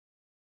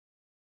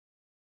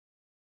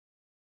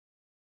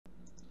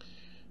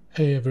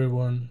Hey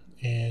everyone,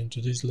 in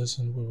today's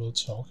lesson we will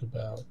talk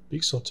about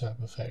pixel type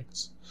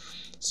effects.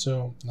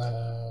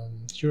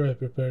 Here I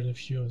prepared a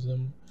few of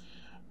them,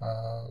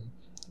 um,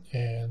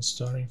 and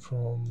starting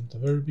from the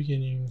very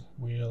beginning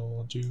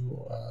we'll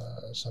do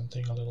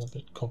something a little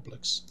bit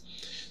complex.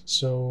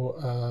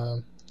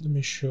 Let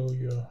me show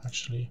you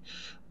actually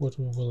what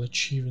we will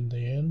achieve in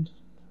the end.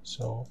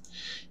 So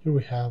here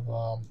we have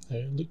a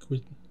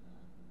liquid,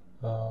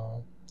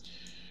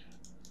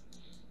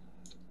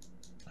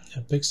 a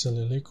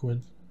pixel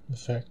liquid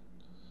effect.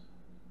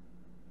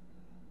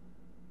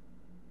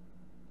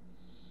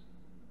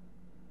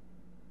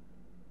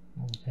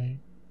 Okay.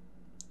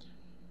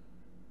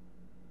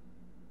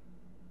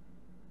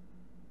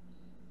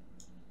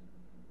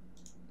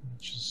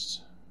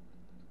 Just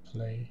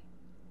play.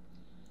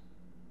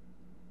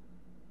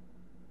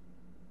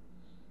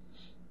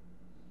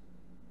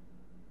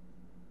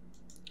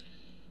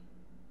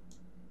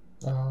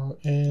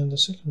 And the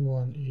second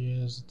one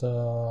is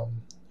the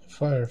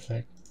fire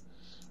effect.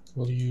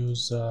 We'll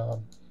use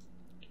our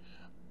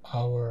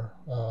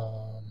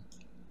uh,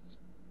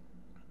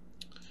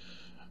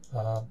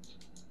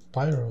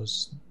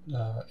 pyros,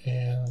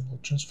 and we'll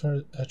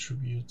transfer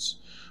attributes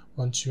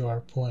onto our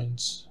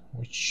points,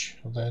 which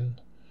then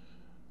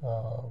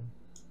uh,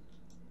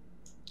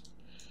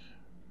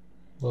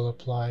 will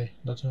apply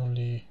not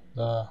only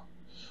the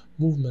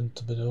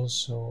movement but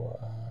also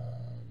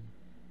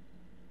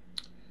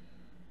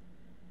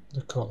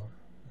the color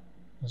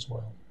as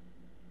well.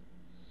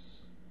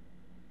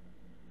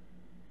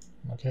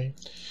 Okay,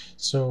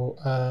 so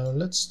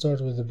let's start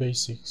with the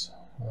basics.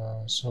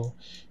 So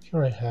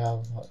here I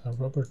have a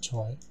rubber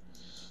toy,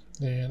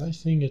 and I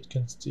think it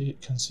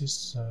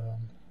consists of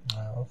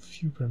a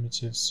few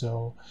primitives,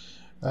 so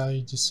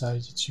I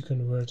decided to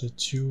convert it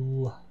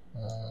to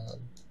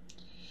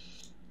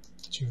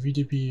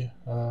VDB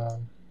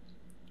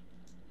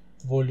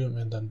volume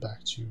and then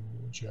back to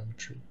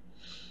geometry.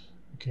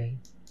 Okay,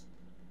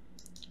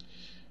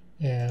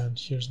 and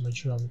here's my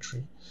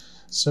geometry.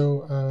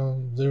 So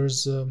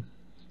there's a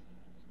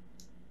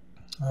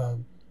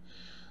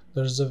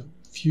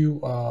few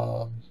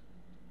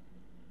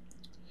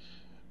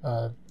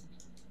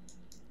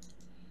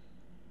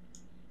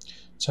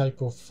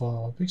type of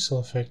pixel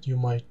effect you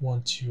might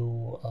want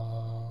to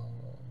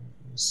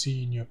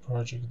see in your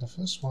project. The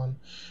first one,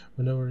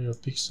 whenever your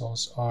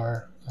pixels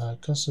are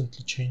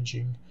constantly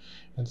changing,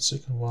 and the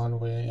second one,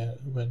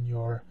 when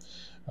your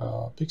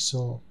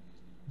pixels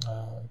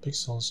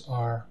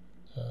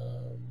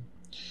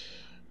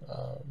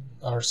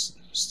are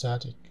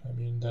static. I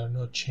mean, they're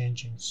not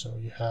changing, so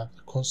you have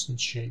a constant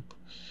shape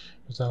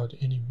without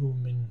any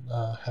movement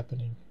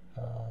happening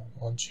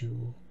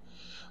onto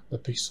the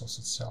pixels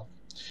itself.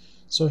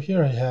 So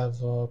here I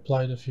have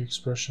applied a few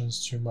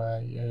expressions to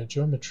my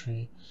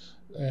geometry,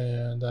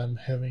 and I'm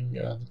having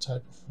the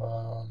type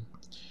of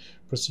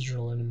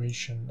procedural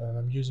animation, and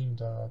I'm using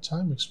the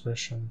time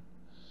expression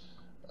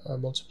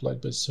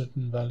multiplied by a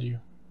certain value.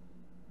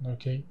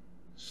 Okay,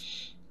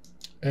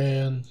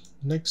 and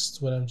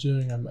next what I'm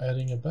doing, I'm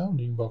adding a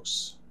bounding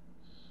box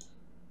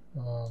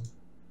um,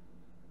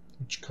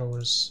 which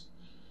covers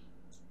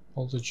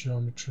all the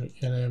geometry,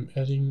 and I'm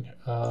adding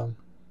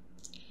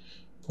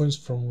points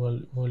from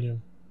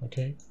volume.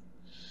 Okay,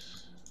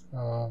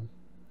 then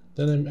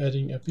I'm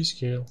adding a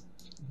p-scale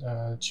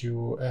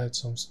to add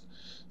some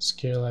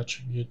scale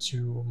attribute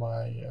to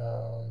my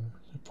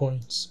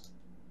points.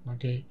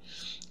 Okay,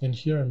 and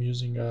here I'm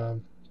using a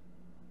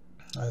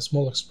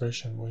small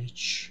expression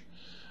which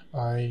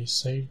I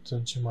saved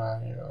into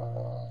my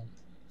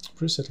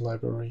preset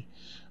library,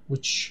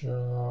 which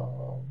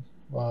I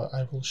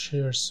will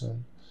share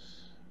soon.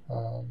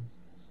 Um,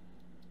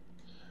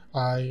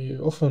 I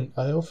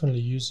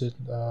oftenly use it.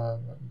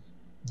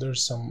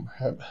 There's some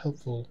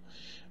helpful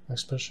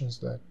expressions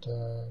that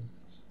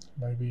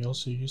might be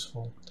also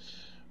useful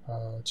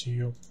to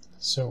you.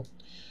 So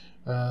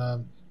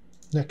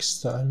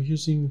next, I'm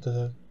using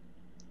the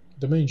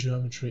main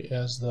geometry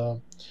as the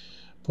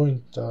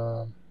point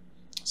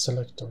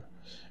selector,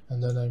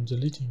 and then I'm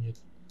deleting it.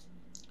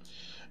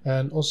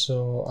 And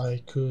also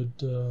I could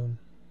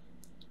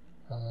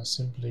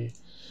simply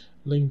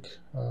link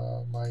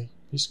my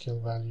p-scale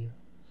value.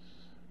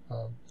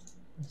 I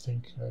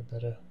think I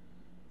better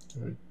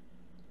do it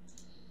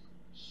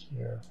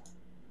here.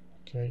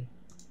 Okay,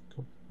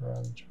 copy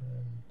parameter,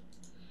 and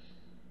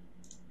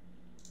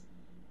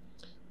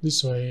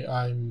this way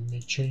I may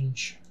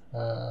change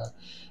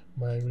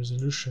my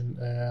resolution,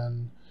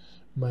 and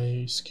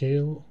my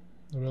scale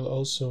will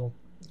also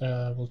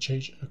will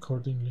change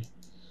accordingly.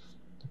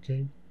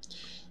 Okay,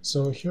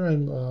 so here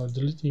I'm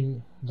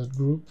deleting the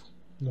group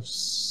of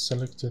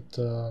selected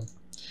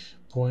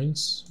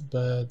points,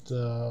 but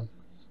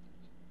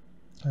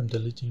I'm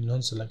deleting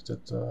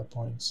non-selected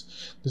points.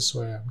 This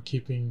way I'm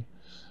keeping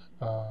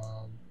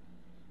um,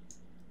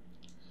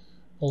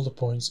 all the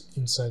points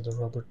inside the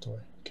rubber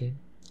toy. Okay,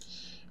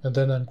 and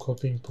then I'm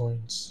copying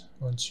points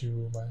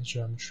onto my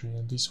geometry,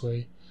 and this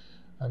way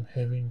I'm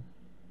having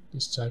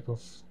this type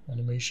of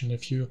animation.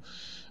 If you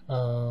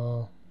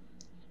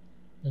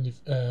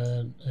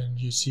and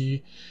you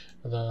see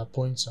the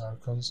points are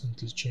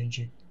constantly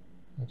changing.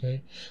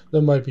 Okay,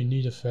 that might be a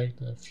neat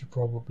effect if you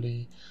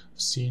probably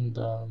seen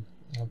the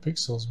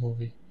Pixels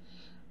movie.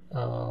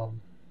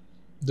 Um,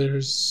 there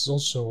is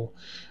also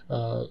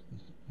uh,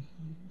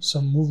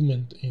 some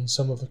movement in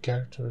some of the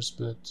characters,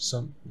 uh,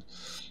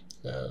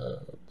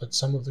 but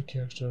some of the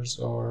characters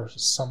or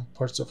some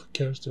parts of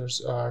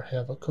characters are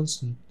have a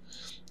constant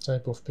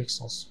type of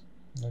pixels.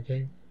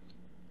 Okay,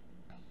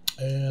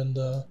 and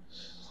uh,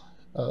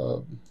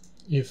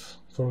 if,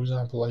 for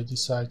example, I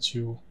decide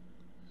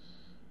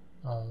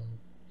uh,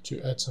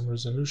 to add some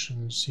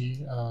resolution, you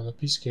see the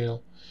p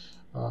scale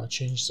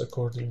changes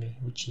accordingly,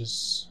 which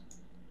is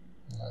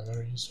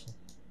very useful.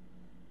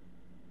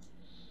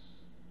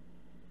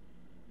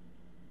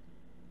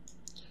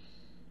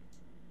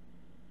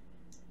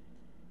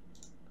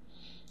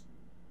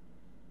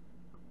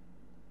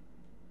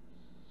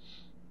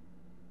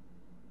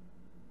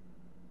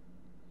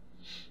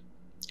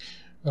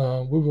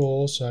 We will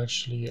also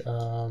actually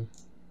um,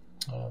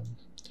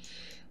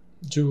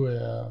 do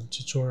a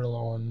tutorial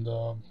on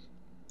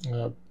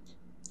the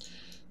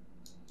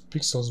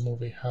Pixels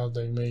movie, how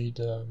they made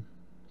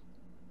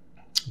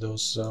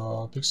those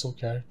pixel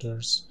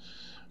characters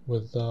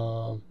with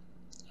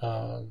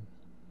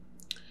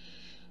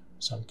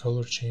some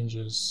color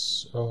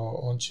changes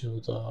onto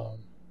the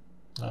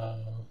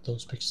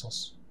those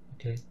pixels.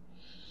 Okay,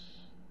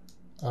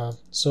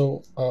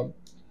 so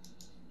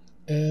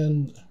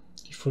and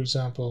if, for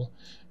example,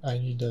 I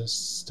need a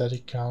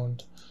static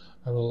count,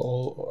 I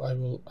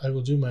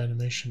will do my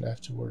animation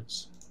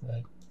afterwards,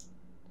 right?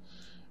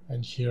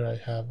 And here I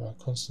have a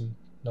constant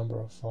number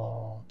of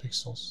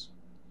pixels.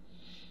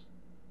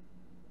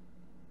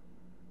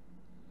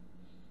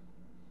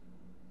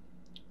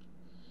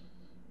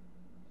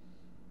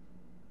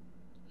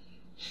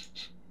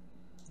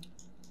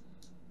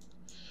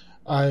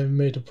 I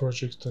made a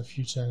project a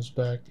few times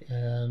back,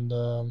 and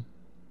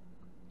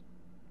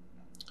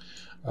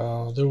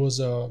there was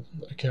a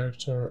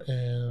character,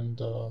 and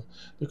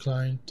the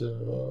client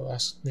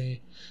asked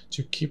me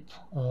to keep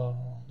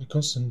the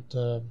constant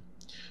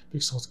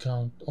pixel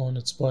count on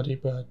its body,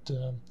 but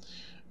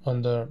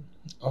on the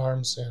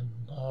arms and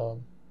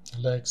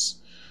legs,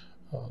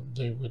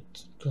 they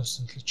would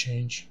constantly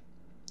change,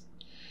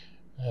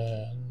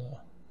 and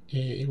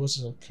it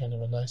was a kind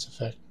of a nice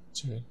effect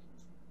to it.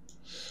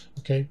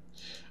 Okay,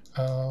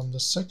 the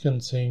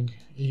second thing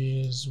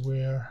is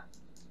where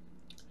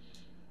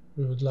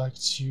we would like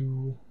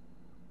to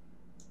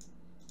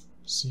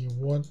see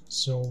what.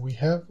 So we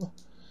have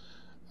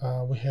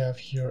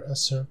here a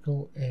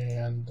circle,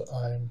 and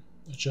I'm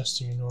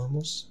adjusting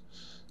normals.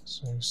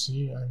 So you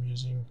see I'm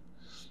using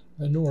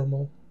a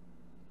normal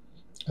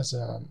as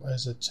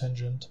a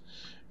tangent,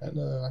 and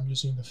I'm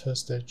using the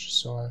first edge,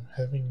 so I'm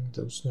having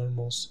those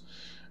normals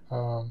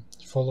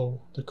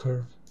follow the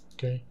curve.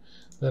 Okay,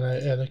 then I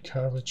add a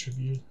curve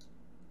attribute,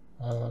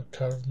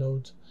 curve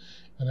node,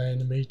 and I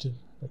animated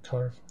the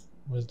curve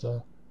with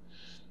the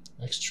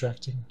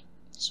extracting,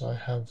 so I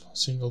have a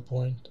single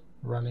point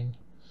running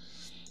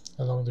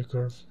along the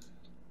curve.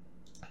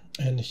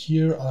 And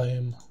here I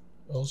am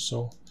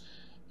also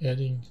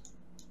adding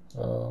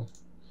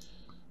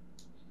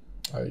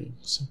I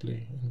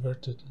simply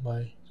inverted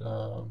my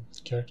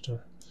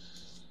character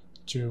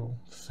to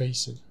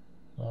face it.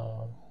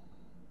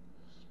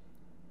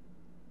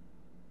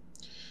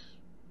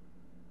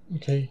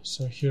 Okay,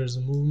 so here's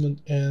the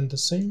movement, and the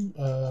same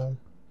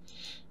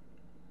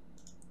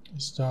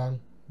is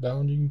done.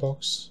 Bounding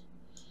box.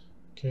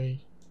 Okay,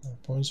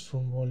 points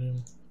from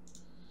volume,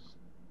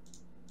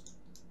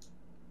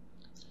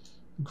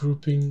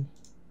 grouping,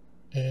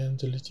 and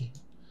deleting.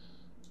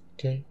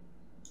 Okay,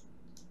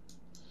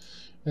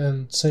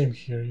 and same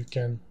here, you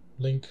can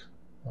link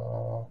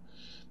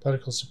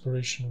particle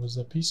separation with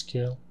the p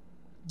scale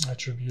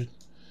attribute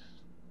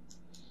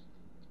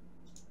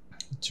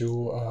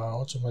to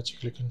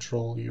automatically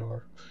control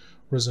your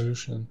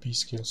resolution and p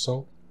scale.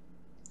 So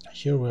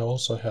here we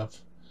also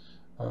have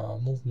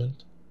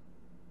movement,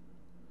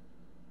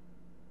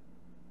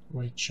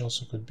 which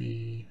also could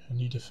be a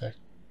neat effect.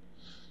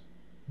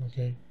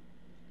 Okay,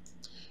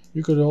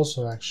 you could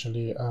also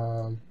actually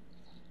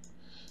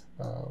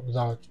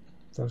without,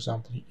 for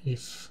example,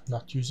 if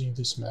not using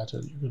this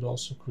method, you could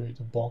also create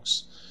a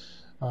box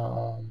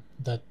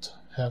that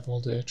have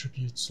all the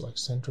attributes like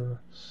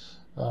center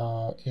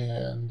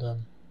and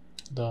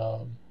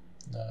the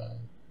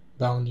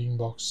bounding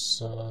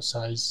box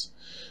size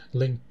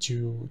linked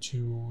to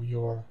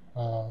your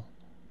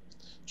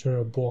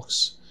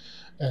box,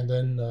 and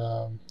then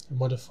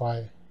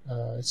modify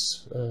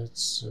its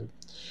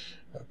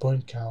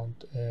point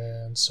count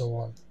and so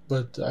on.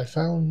 But I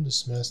found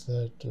this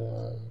method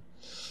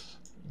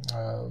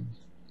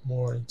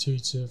more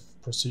intuitive,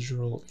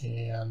 procedural,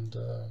 and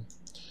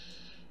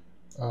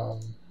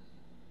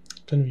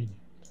convenient.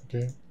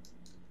 Okay,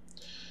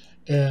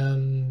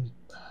 and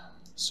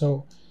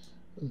so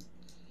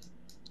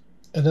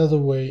another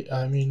way,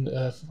 I mean,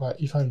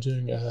 if I'm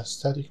doing a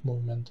static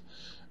movement,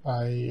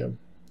 I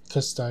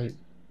first I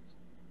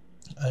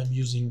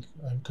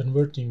I'm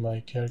converting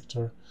my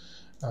character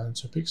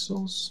into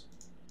pixels,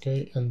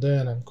 okay, and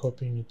then I'm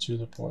copying it to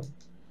the point.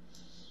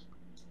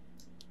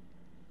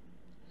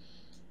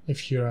 If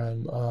here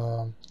I'm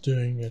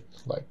doing it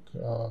like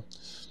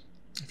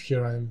if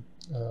here I'm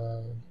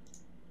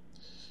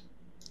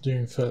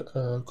doing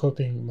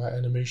copying my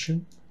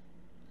animation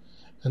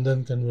and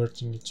then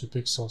converting it to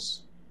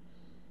pixels,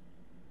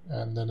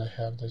 and then I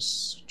have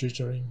this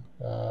jittering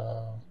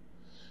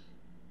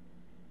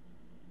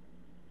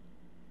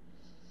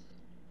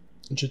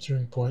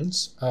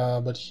points,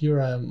 but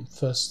here I'm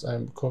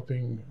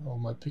copying all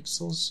my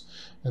pixels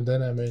and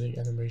then I'm adding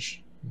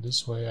animation.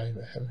 This way I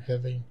am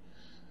having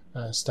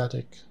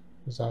static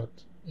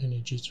without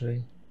any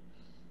jittering.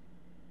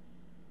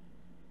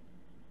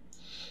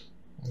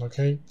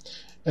 Okay,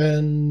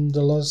 and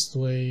the last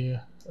way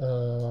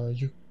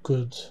you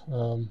could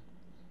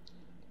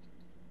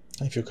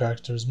if your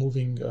character is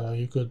moving,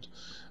 you could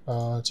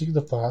take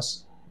the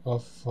path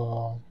of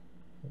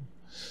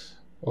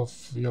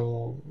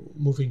your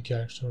moving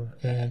character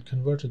and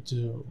convert it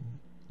to,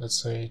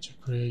 let's say, to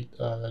create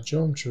a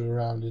geometry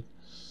around it.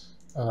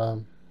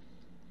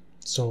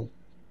 So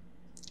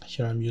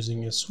here I'm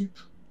using a sweep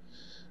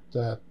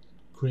that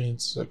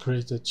creates a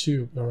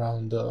tube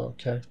around the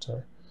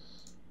character,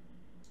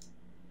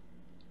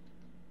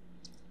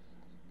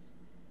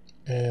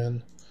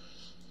 and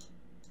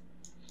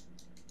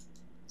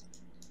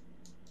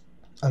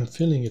I'm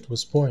filling it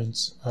with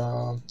points.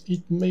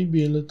 It may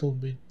be a little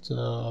bit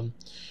kind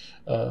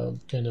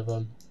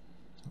of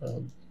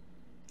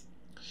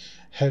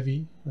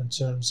heavy in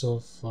terms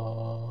of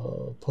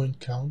point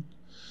count,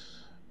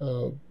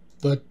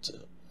 but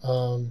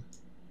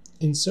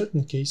in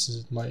certain cases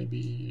it might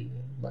be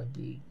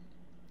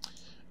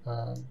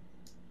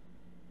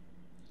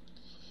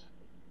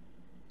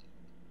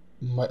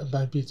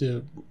might be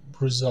the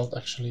result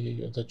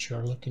actually that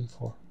you're looking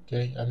for.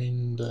 Okay, I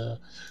mean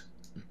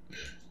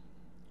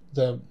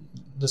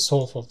the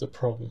solve of the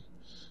problem.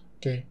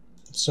 Okay,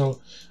 so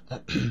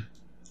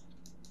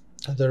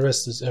the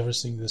rest is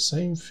everything the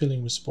same: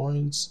 filling with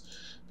points,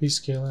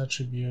 p-scale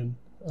attribute,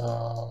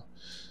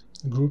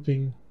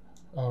 grouping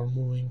or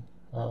moving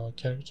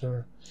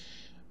character,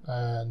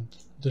 and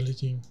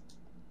deleting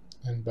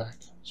and back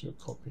to a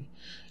copy,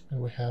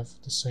 and we have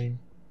the same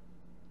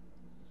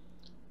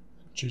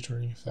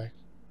jittering effect.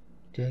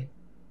 Okay,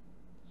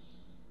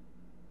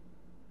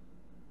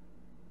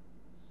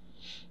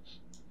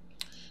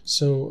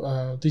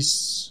 so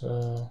these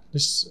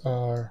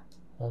are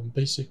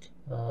basic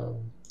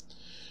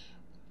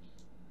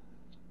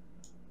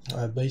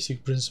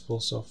basic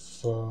principles of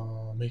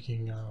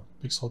making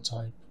pixel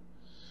type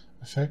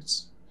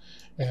effects,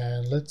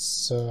 and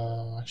let's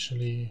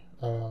actually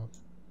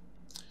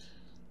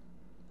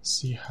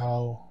see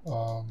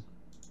how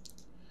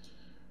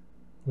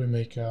we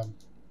make a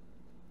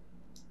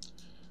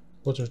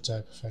water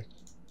type effect.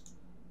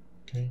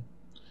 Okay,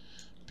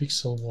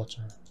 pixel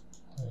water,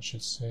 I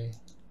should say.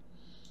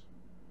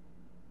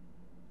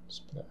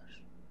 Splash.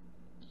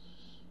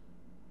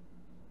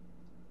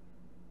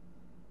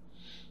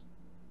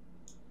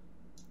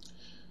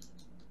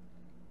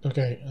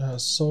 Okay,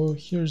 so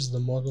here's the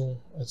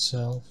model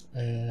itself,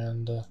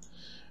 and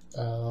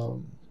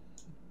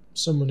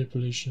some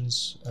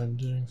manipulations I'm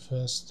doing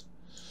first,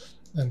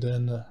 and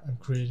then I'm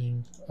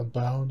creating a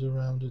bound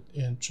around it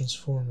and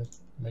transform it,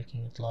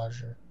 making it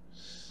larger.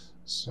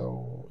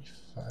 So if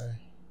I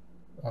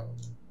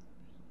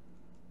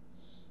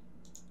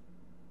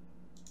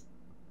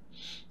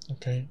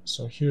okay,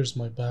 so here's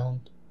my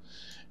bound,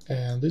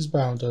 and this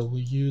bound I will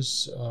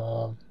use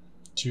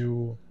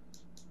to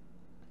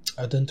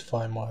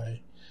identify my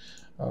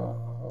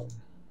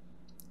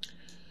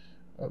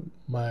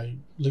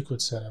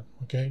liquid setup.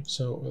 Okay,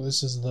 so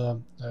this is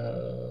the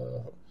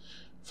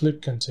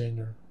flip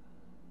container,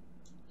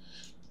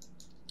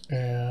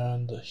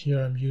 and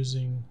here I'm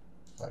using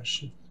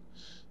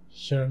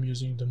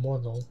the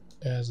model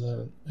as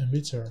an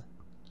emitter.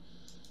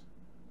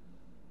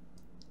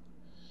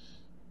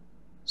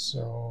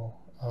 So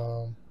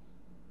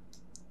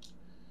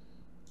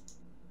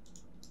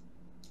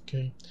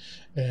okay,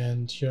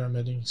 and here I'm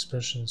adding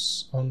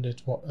expressions only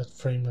at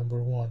frame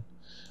number 1.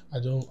 I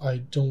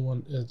don't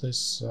want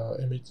this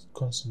emitted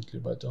constantly,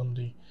 but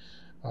only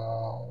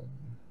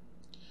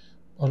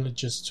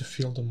just to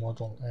fill the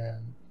model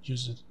and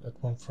use it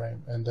at 1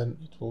 frame, and then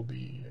it will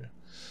be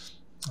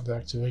the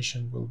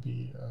activation will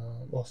be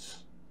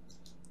off.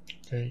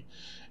 Okay,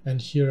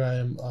 and here I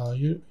am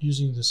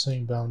using the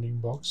same bounding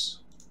box.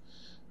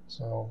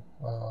 So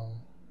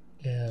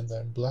and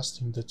I'm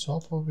blasting the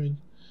top of it,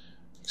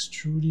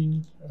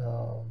 extruding.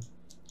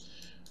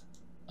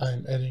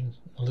 I'm adding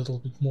a little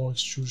bit more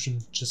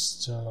extrusion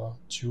just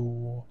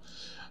to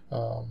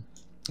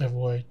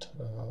avoid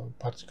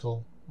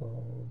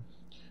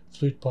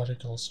fluid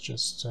particles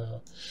just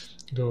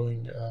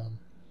going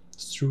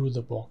through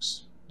the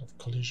box of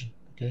collision.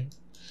 Okay,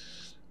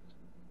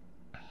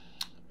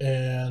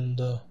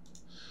 and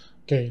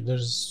okay,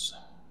 there's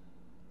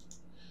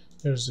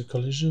a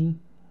collision,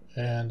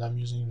 and I'm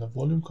using the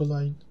volume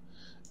collide,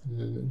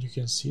 You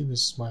can see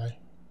this is my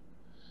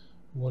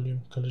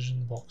volume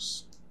collision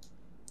box.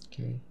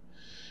 Okay,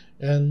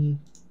 and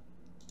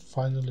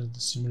finally the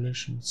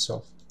simulation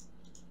itself.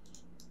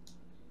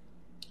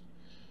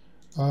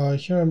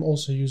 Here I'm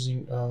also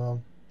using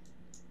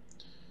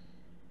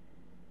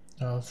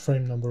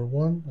frame number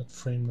 1 at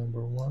frame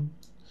number 1.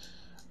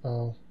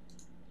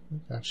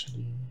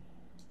 Actually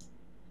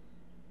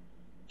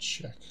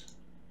check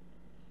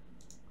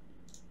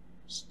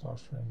start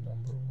frame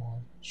number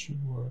 1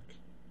 should work.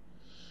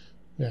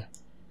 Yeah,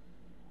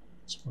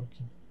 it's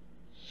working.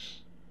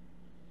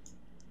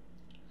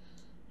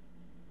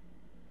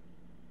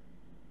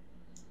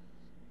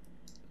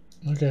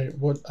 Okay,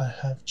 what I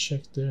have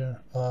checked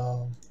there,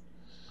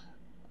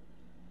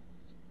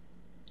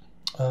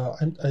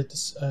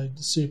 I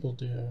disabled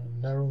the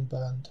narrow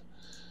band,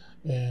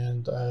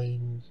 and I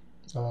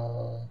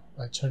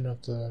turn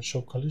off the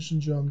show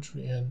collision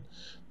geometry and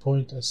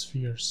point as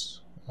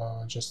spheres,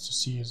 just to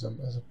see them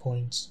as a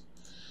points.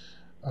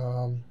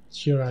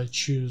 Here I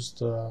choose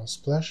the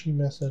splashing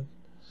method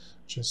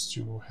just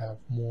to have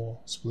more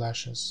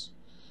splashes.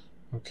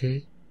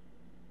 Okay,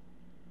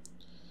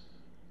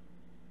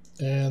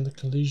 and the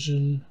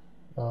collision,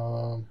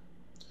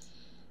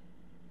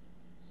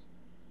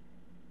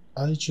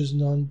 I choose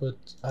none,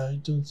 but I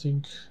don't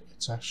think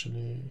it's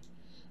actually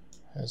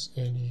has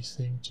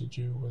anything to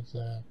do with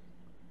that.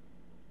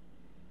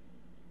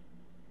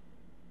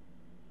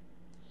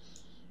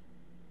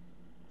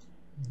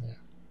 Yeah.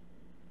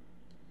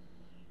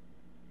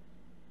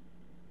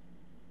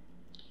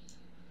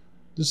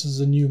 This is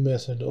a new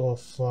method of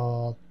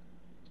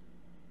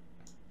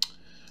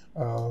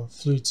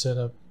fluid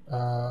setup.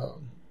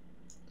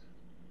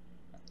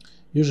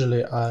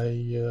 Usually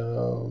I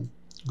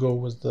go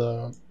with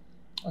the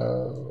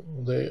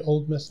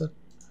old method,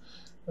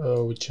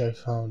 which I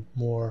found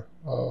more,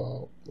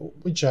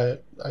 which I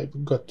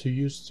got too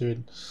used to it,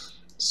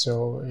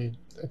 so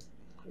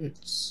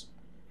it's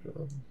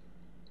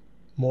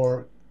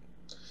more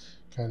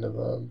kind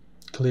of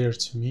clear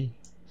to me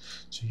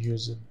to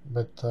use it,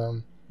 but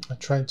I'm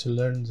trying to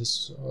learn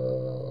this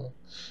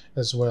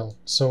as well.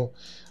 So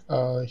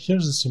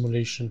here's the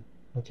simulation.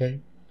 Okay,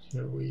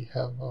 here we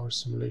have our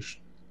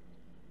simulation,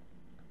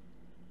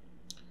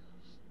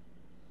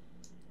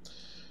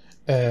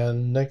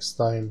 and next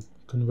I'm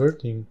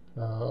converting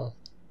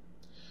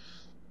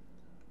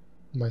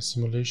my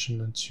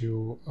simulation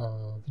into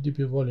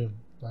VDP volume.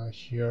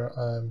 Here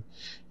I'm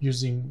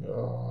using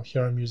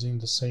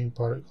the same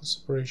particle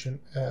separation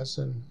as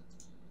in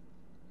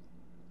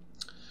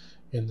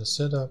the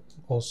setup,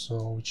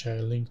 also which I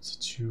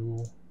linked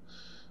to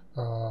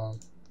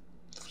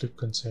flip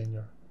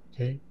container.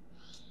 Okay,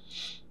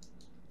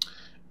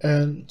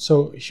 and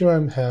so here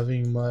I'm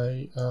having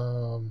my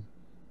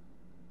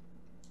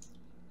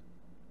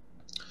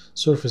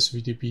surface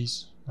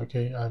VDPs.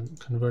 Okay, I'm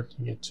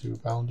converting it to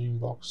bounding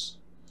box,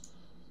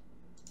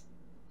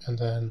 and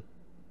then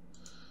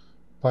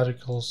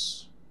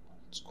particles,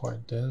 it's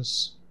quite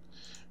dense,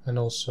 and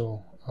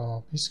also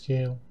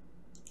p-scale.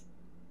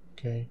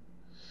 Okay,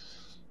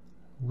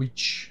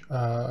 which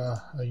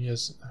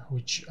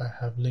which I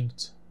have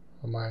linked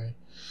my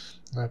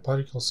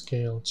particle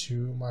scale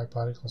to my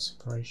particle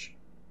separation.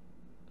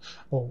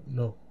 Oh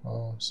no,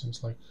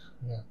 seems like,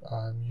 yeah,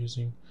 I'm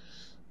using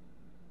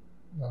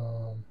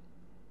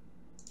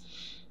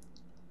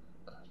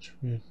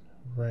attribute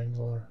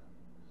wrangler.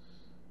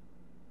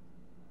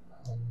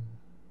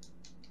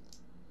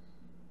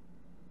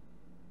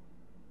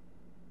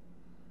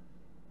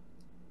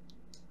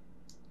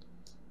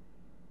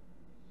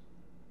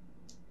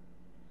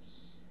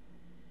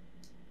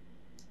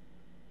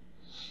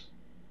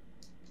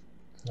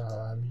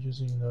 I'm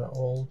using the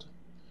old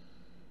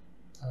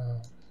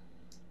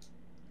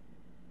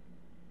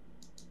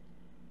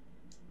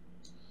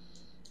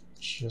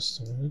just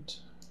a minute,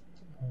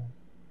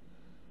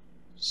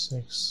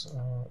 6,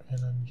 and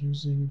I'm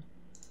using,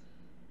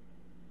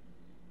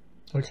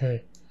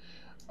 okay,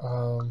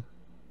 I'm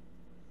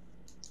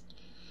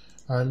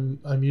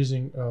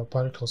using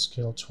particle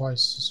scale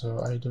twice,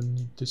 so I don't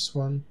need this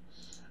one.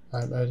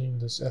 I'm adding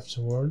this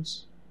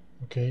afterwards.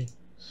 Okay,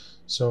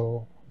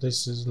 so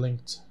this is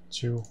linked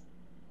to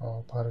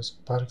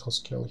particle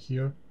scale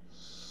here,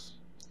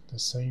 the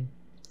same.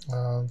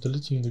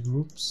 Deleting the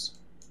groups,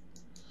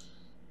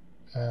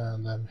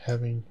 and I'm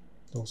having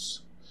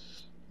those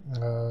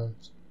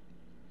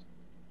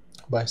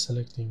by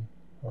selecting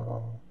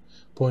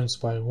points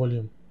by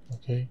volume.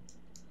 Okay,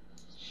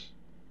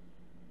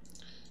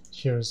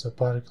 here is the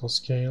particle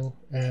scale,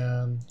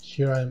 and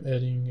here I'm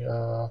adding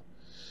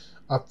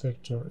up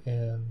vector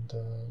and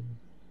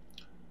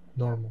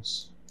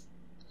normals.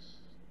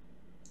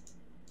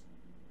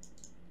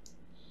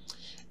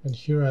 And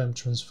here I'm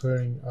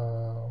transferring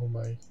all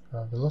my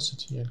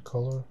velocity and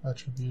color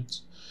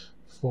attributes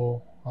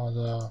for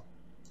the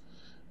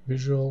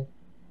visual,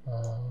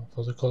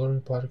 for the coloring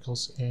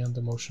particles and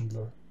the motion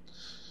blur.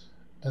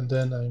 And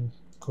then I'm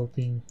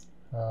copying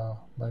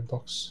my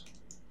box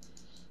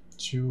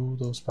to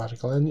those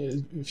particles.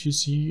 And if you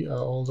see,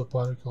 all the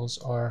particles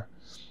are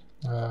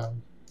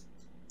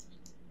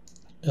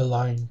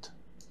aligned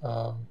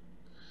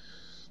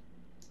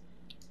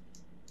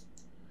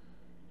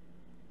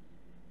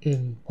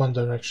in one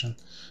direction.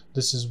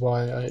 This is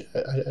why I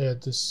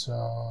add this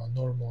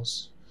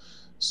normals.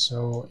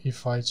 So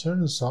if I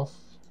turn this off,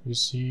 you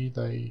see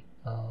they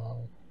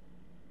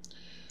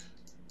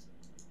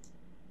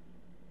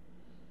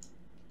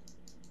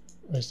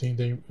I think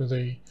they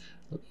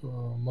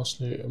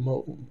mostly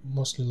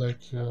like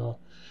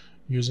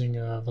using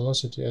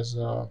velocity as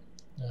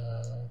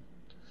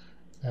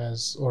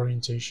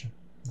orientation.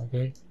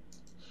 Okay,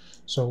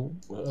 so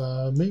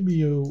maybe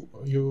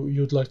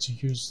you'd like to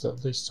use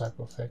this type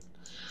of effect.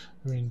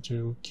 I mean,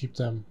 to keep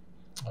them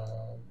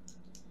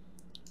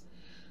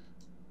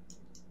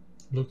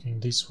looking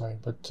this way,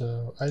 but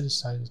I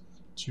decided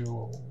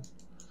to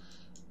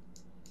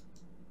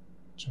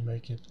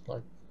make it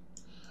like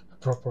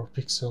proper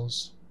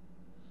pixels.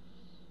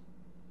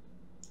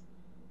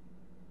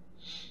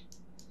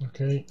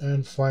 Okay,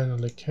 and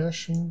finally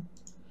caching.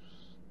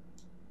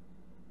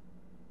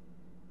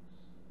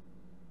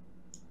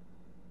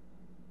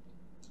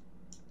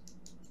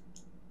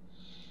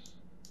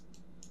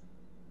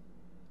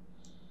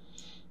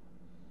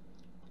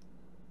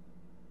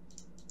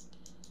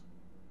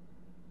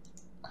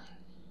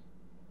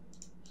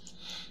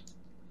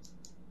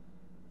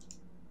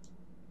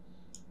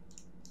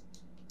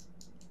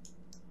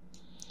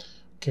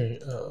 Okay,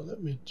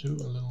 let me do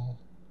a little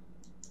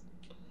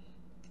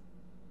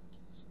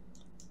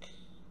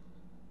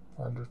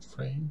 100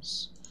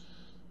 frames.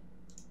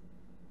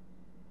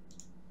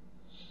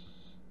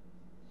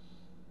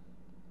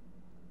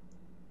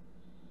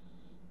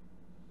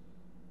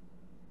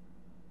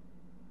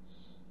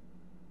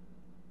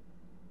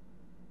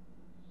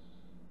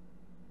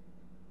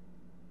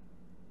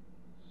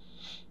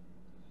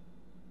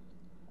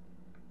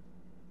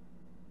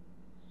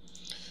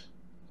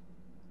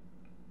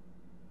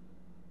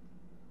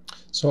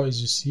 So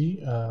as you see,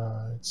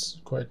 it's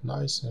quite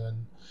nice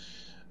and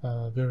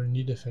very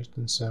neat effect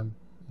in some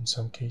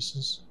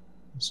cases,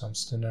 in some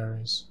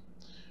scenarios.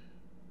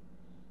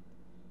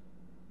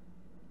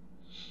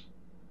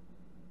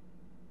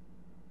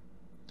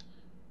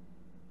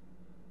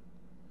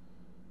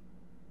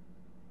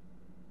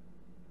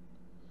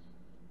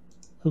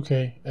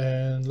 Okay,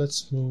 and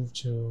let's move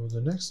to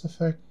the next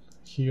effect.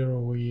 Here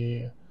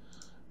we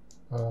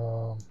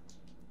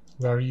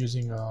are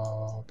using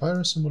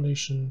pyro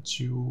simulation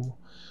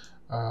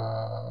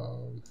uh,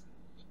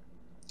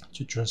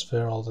 to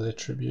transfer all the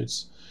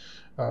attributes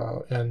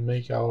and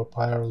make our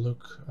pyro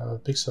look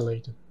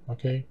pixelated.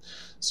 Okay,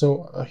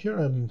 so here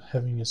I'm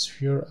having a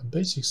sphere, a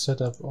basic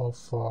setup of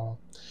uh,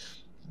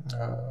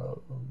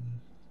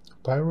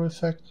 pyro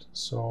effect.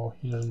 So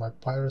here's my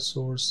pyro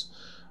source.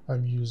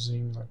 I'm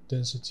using like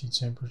density,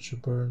 temperature,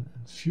 burn,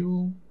 and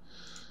fuel.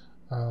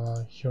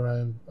 Here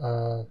I'm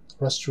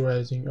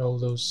rasterizing all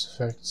those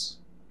effects,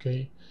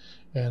 okay,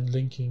 and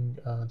linking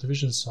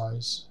division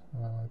size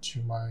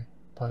to my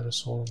pyro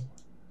solver.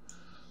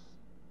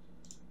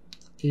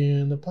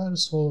 In the pyro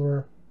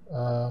solver,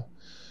 I'm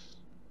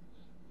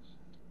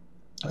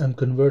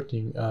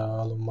converting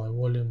all of my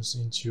volumes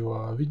into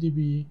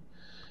VDB,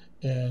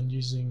 and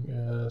using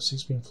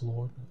 6-beam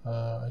float.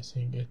 I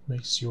think it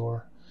makes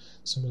your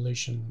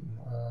simulation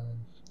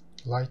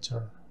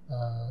lighter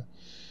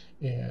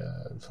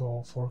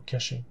for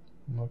caching.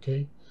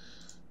 Okay,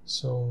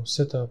 so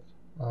set up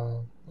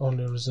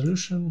only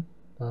resolution,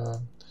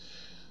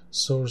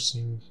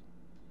 sourcing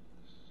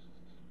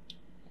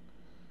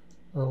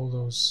all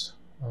those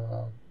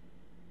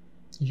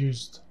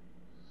used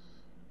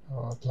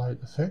applied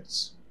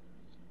effects.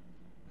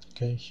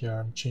 Okay, here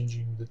I'm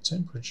changing the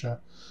temperature,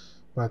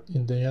 but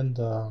in the end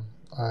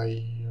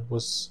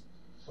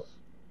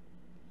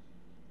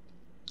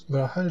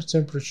the higher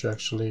temperature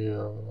actually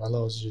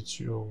allows you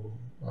to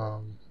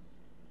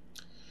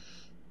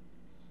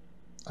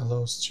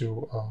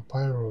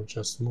pyro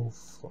just move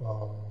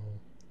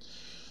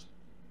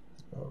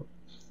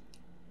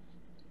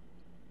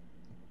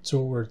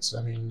towards,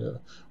 I mean,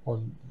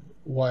 on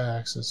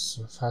y-axis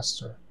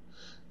faster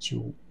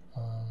to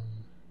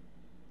um,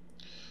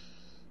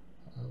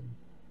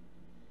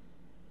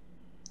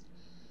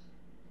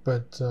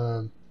 but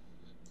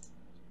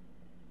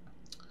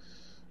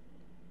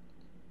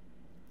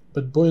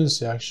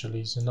buoyancy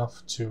actually is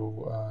enough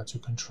to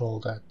control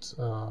that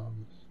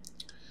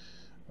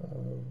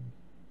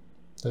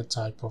that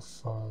type of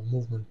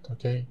movement,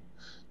 okay,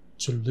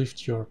 to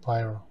lift your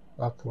pyro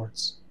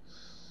upwards.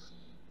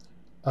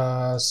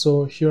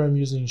 So here I'm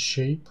using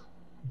shape,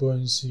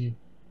 buoyancy,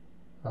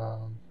 a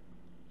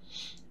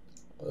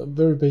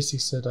very basic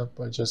setup.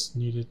 I just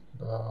needed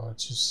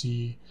to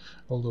see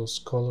all those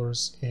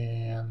colors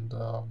and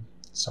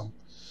some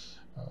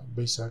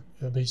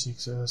basic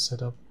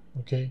setup,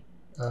 okay.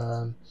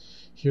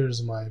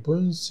 Here's my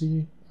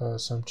buoyancy,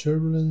 some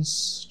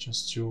turbulence,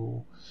 just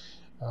to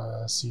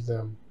see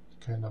them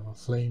kind of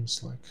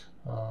flames, like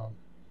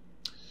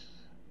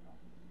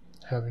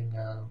having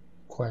a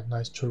quite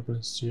nice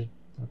turbulence to it,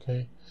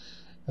 okay.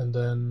 And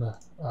then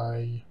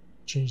I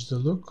change the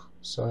look.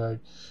 So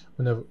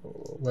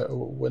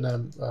when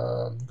I'm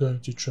going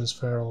to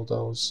transfer all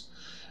those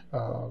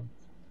um,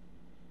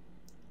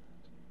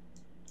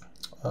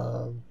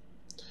 um,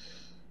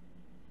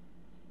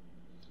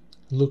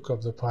 look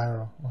of the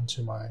pyro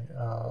onto my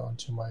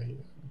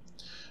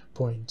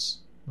points.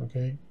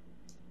 Okay,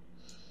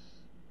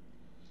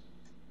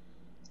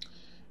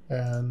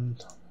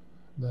 and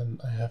then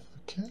I have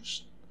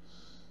cached.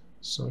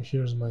 So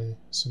here's my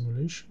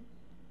simulation.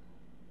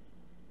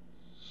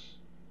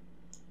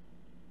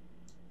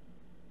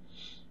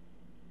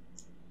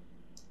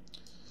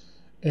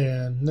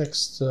 And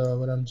next,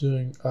 what I'm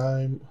doing,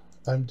 I'm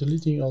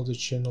deleting all the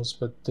channels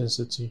but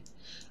density.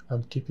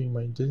 I'm keeping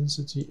my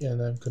density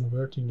and I'm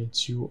converting it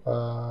to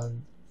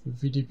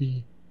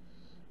VDB.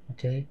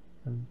 Okay,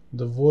 and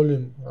the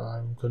volume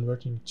I'm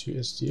converting to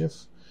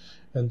SDF,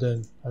 and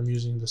then I'm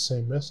using the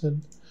same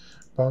method,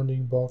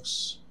 bounding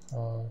box.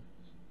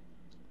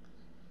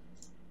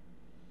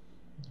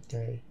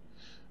 Okay,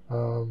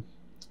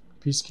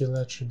 p-scale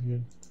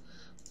attribute,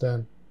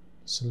 then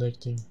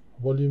selecting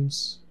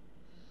volumes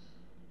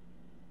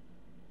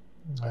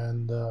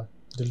and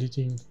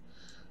deleting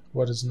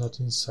what is not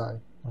inside.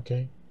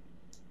 Okay,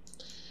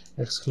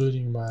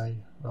 excluding my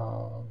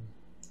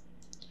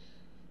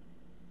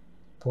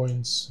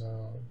points.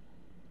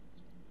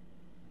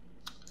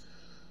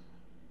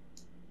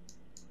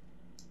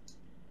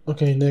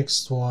 Okay,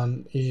 next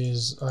one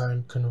is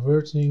I'm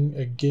converting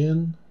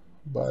again,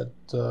 but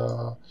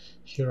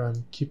here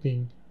I'm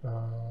keeping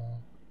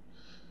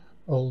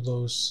all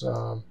those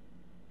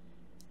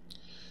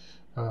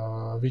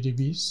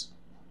VDBs,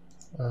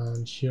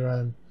 and here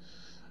I'm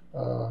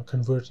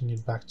converting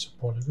it back to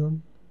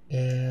polygon,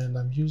 and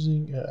I'm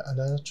using an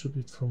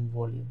attribute from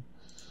volume,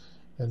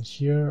 and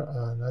here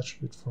an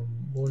attribute from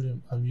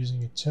volume I'm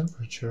using a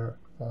temperature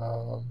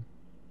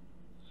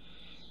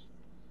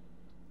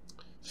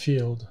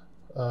field,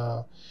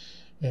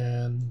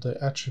 and the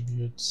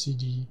attribute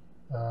CD,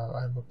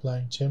 I'm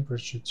applying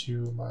temperature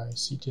to my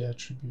CD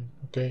attribute.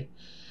 Okay,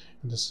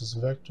 and this is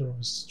vector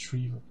with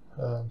tree,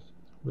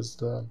 with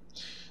the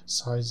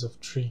size of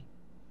tree,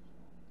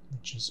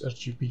 which is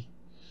RGB.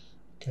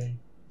 Okay,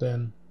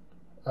 then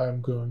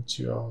I'm going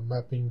to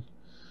mapping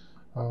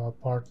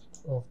part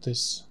of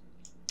this,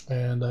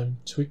 and I'm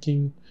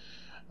tweaking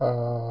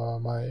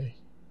my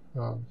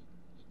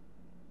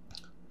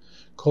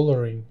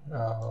coloring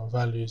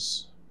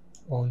values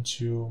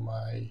onto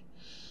my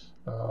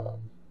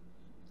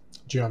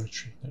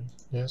geometry,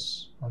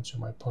 yes, onto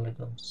my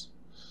polygons.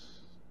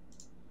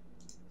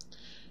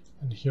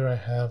 And here I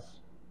have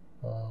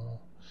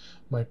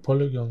my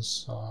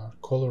polygons are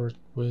colored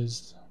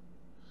with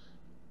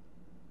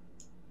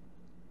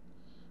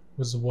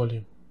the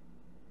volume.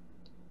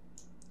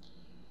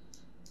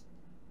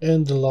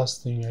 And the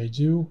last thing I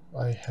do,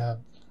 I have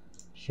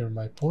here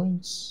my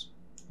points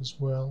as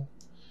well,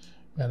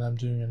 and I'm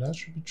doing an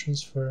attribute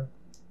transfer,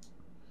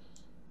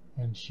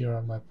 and here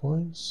are my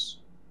points,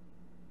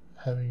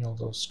 having all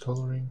those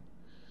coloring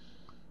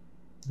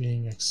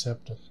being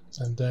accepted,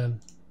 and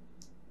then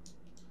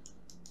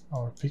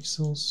our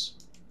pixels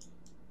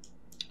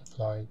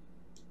applied.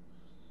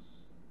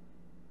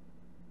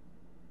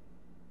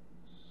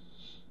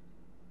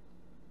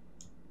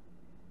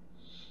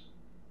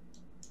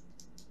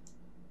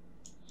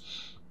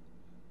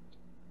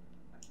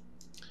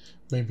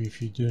 Maybe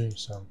if you're doing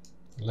some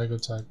Lego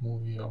type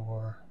movie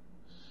or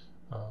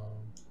a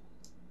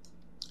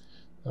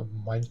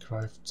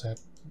Minecraft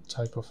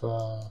type of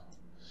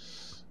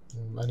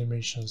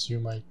animations, you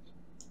might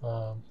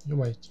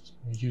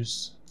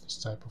use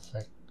this type of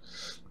effect.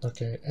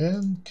 Okay,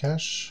 and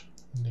cache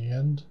in the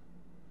end.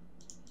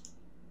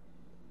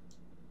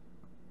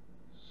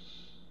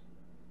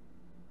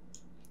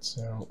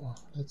 So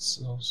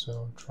let's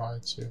also try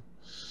to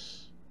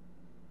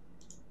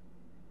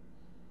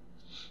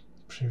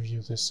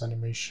preview this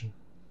animation.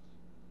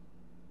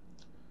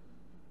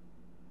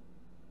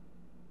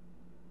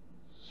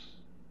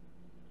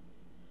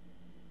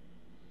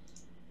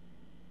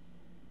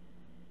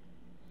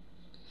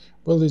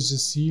 Well, as you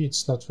see,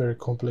 it's not very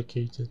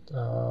complicated.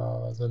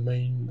 The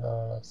main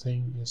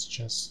thing is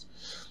just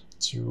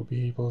to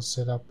be able to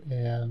set up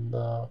and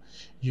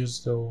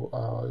use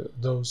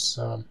those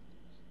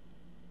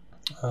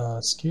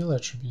scale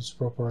attributes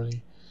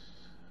properly,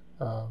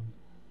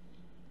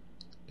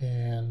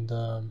 and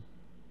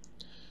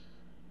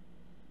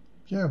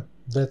yeah,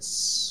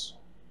 that's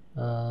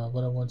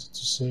what I wanted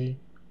to say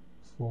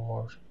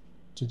for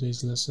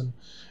today's lesson,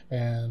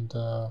 and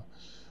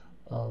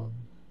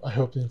I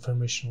hope the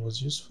information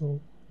was useful,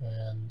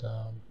 and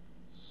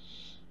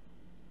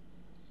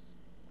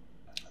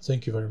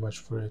thank you very much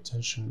for your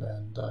attention,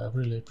 and I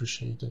really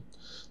appreciate it.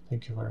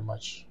 Thank you very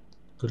much.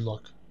 Good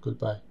luck.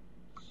 Goodbye.